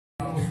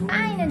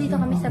Ay, nandito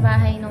kami sa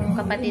bahay nung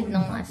kapatid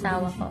nung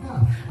asawa ko.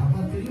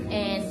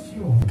 And,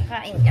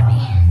 kakain kami.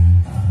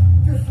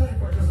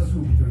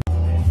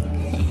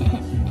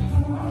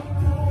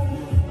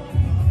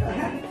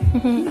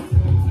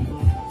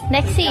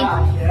 Lexi.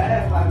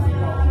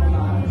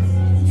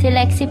 Si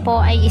Lexi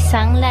po ay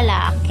isang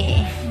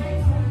lalaki.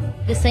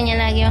 Gusto niya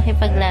lagi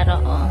makipaglaro.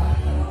 Oh.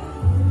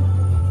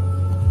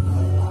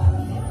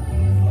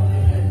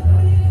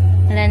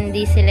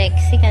 Landi si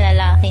Lexi,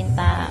 kalalaking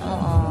tao.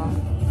 Oh.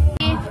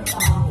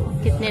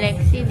 Cute ni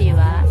Lexi, di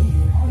ba?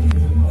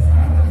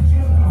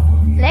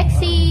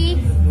 Lexi!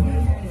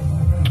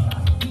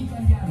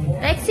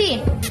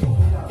 Lexi!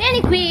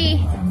 Penny Quee!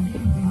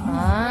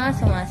 Ah,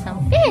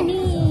 sumasang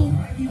Penny!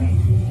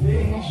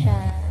 Ayan na siya.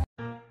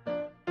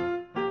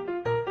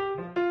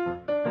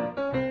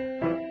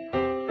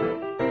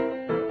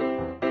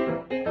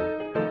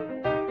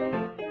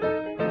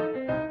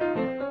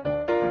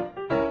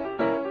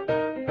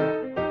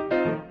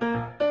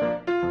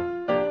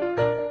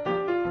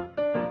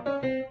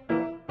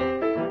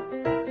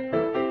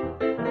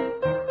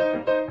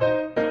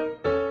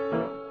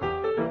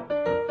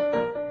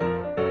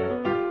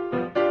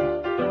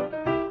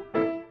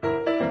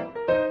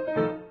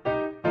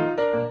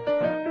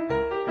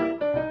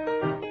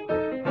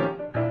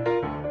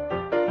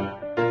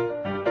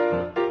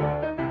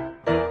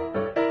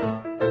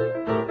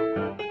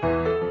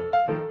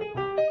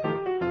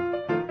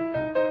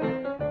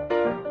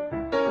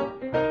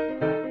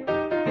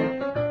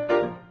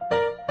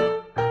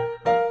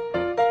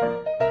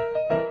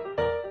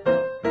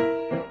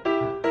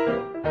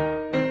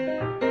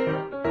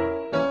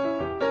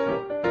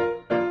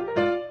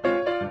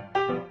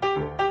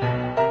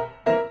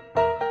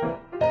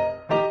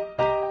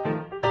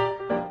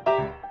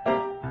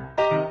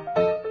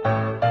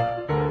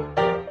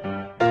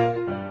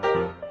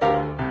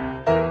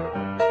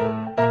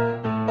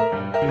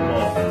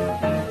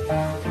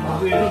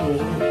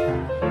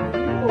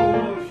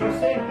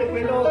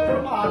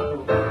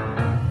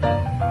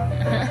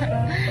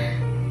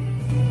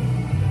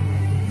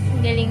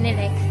 Galing ni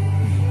Lex.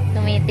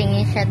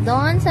 Tumitingin siya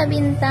doon sa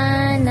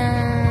bintana.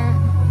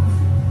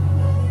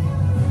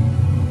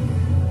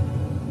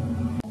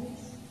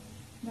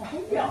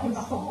 Hindi ako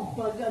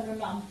nakapag ano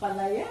na ang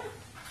palaya.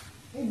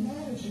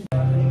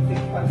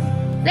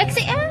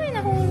 Lexi, ay,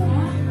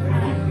 nahulog.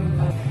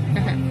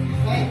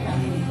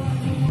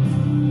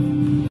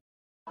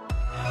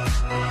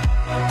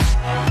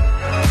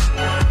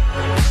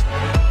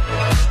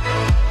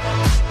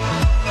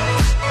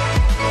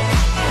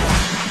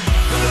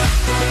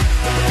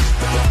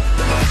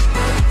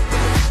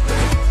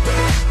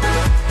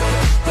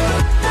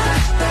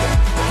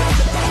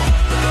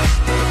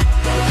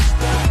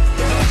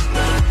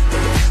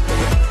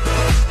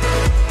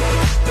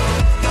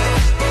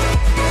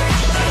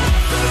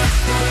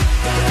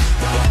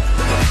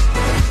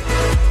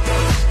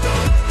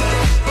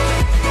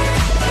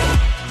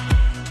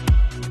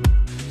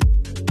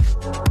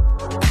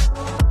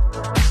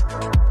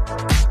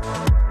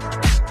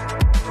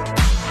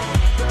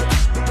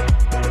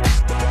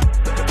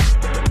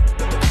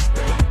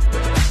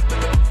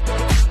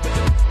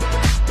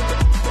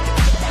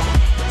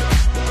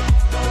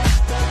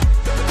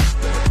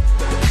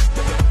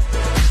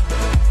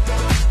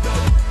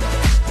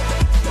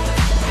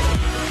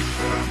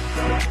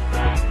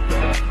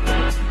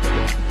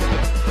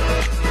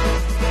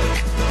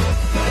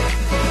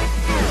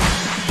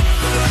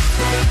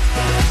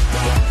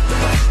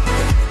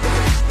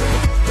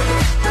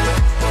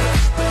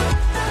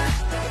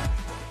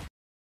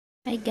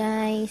 Hi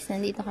guys,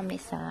 nandito kami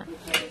sa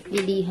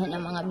bilihan ng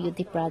mga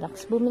beauty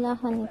products. Bumili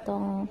ako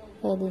nitong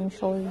Head and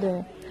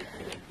Shoulder.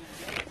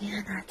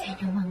 Tingnan natin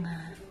yung mga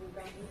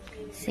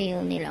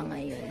sale nila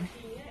ngayon.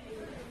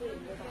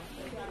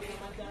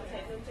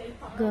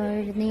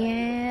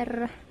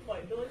 Garnier.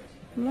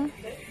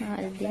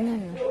 Mahal din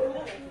yun.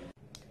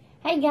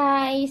 Hi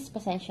guys!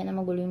 Pasensya na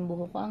magulo yung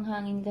buhok ko. Ang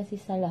hangin kasi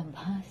sa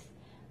labas.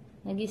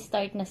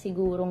 Nag-start na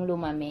sigurong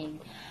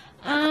lumamig.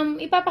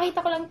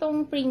 Ipapakita ko lang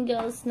tong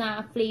Pringles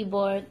na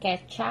flavor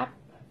ketchup.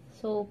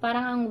 So,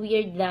 parang ang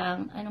weird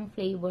lang. Anong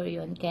flavor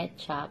yon?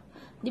 Ketchup.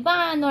 Di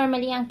ba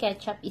normally ang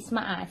ketchup is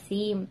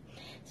maasim?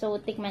 So,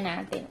 tikman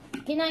natin.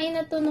 Kinain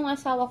na to nung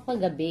asawa ko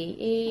kagabi.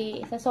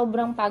 Sa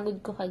sobrang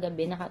pagod ko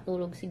kagabi,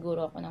 nakatulog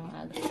siguro ako ng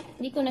maaga.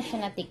 Hindi ko na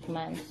siya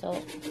natikman. So,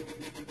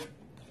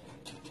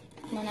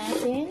 tikman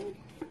natin.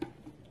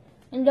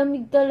 Ang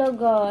lamig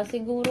talaga.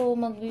 Siguro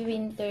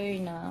magwi-winter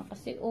na.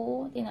 Kasi,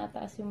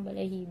 tinataas yung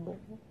balahibo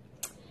ko.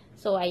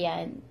 So,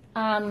 ayan.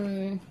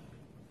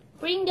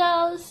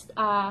 Pringles,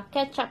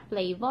 ketchup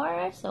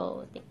flavor.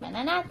 So, tikman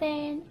na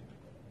natin.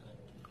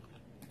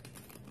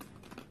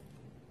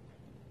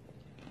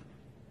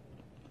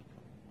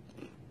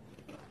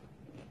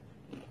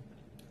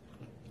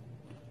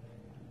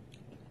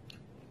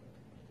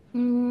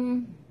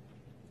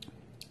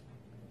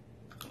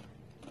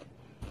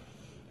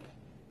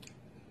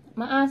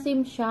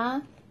 Maasim siya.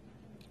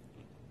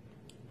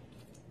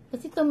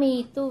 Kasi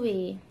tomato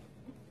eh.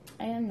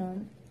 Ayan nun.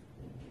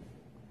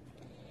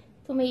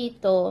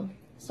 Tomato.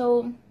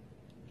 So,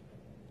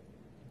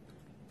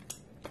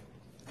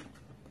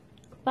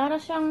 para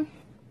siyang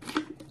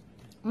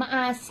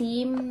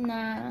maasim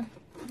na,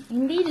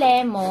 hindi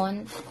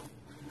lemon.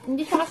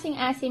 Hindi siya kasing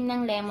asim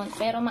ng lemon,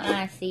 pero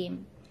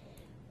maasim.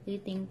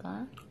 Titing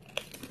ka?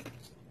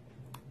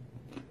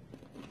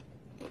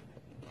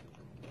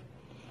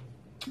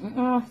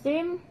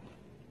 Asim.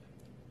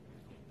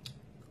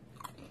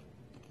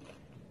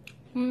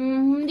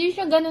 Hindi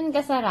siya ganun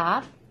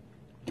kasarap.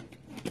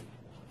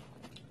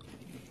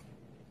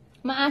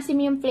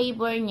 Maasim yung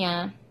flavor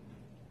niya.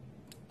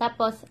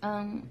 Tapos,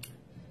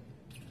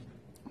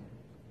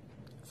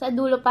 sa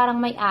dulo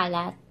parang may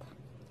alat.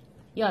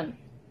 Yon.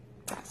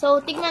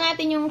 So, tignan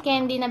natin yung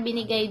candy na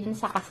binigay dun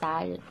sa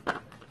kasal.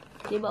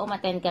 Diba,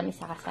 umattend kami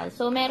sa kasal.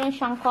 So, meron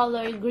siyang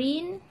color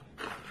green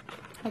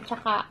at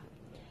saka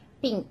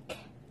pink.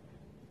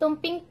 Itong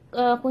pink,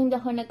 kung hindi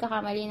ako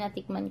nagkakamali,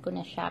 natikman ko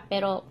na siya.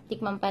 Pero,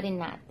 tikman pa rin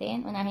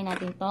natin. Unahin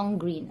natin tong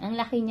green. Ang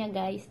laki niya,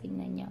 guys.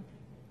 Tingnan nyo.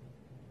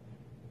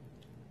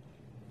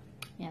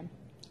 Yan.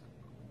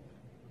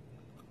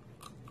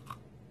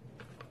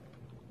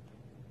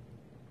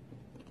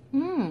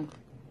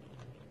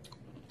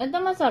 Ito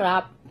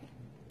masarap.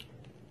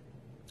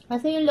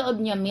 Kasi yung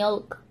loob niya,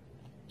 milk.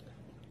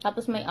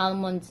 Tapos may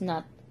almonds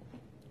nut.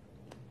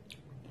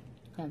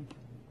 Yan.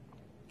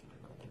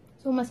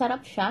 So,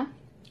 masarap siya.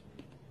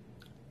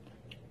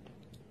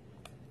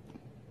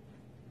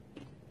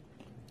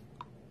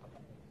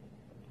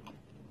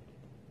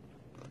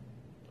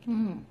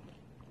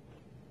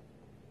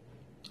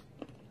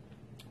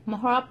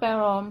 Masarap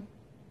pero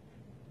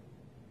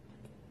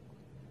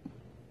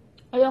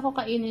ayoko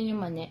kainin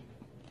yung mani.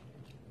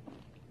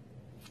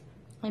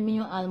 I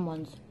mean yung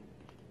almonds.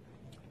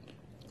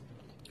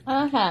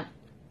 Ano siya?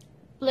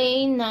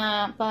 Plain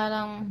na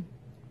parang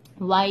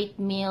white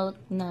milk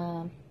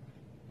na,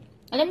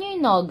 alam niyo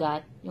yung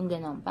nougat? Yung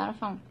gano'n. Parang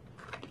siyang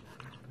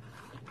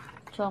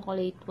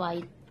chocolate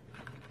white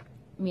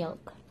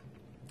milk.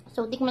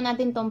 So, tikman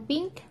natin tong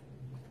pink.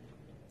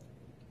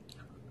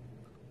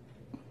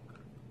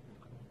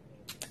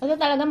 Ito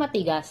talaga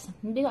matigas.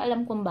 Hindi ko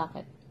alam kung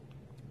bakit.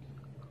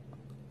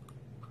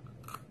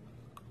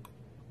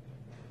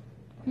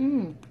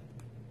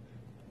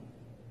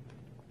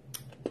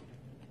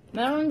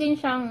 Meron din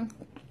siyang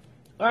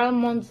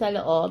almond sa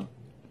loob.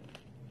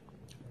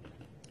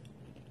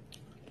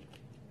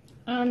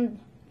 And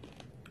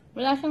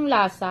wala siyang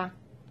lasa.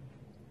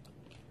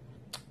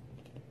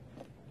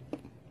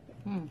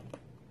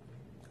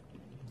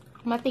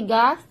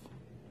 Matigas.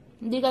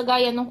 Hindi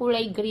kagaya ng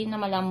kulay green na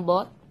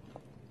malambot.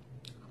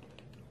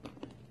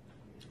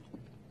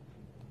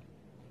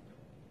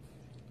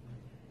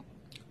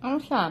 Ano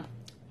siya?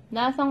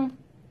 Lasang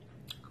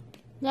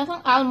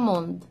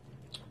almond.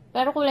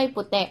 Pero kulay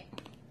puti.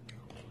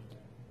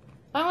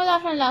 Parang wala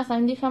siyang lasa.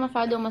 Hindi siya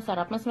masyadong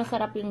masarap. Mas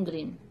masarap yung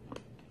green.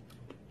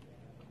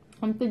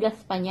 Ang tigas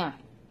pa niya.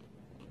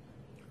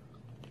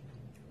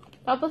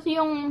 Tapos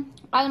yung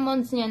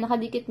almonds niya,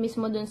 nakadikit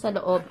mismo dun sa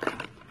loob.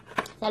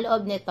 Sa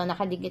loob nito,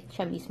 nakadikit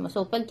siya mismo.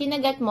 So, pag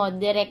kinagat mo,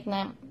 direct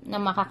na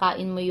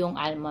makakain mo yung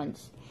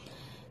almonds.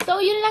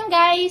 So, yun lang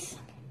guys.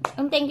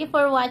 Thank you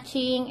for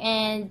watching.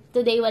 And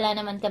today, wala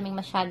naman kaming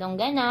masyadong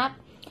ganap.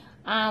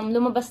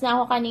 Lumabas na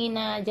ako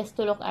kanina just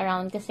to look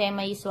around kasi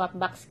may swap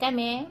box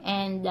kami.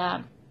 And,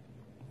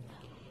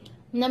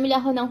 namili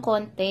ako ng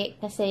konti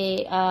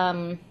kasi,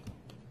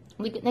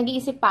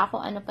 nag-iisip pa ako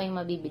ano pa yung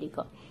mabibili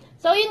ko.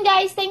 So, yun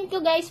guys. Thank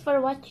you guys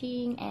for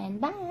watching and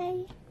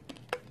bye!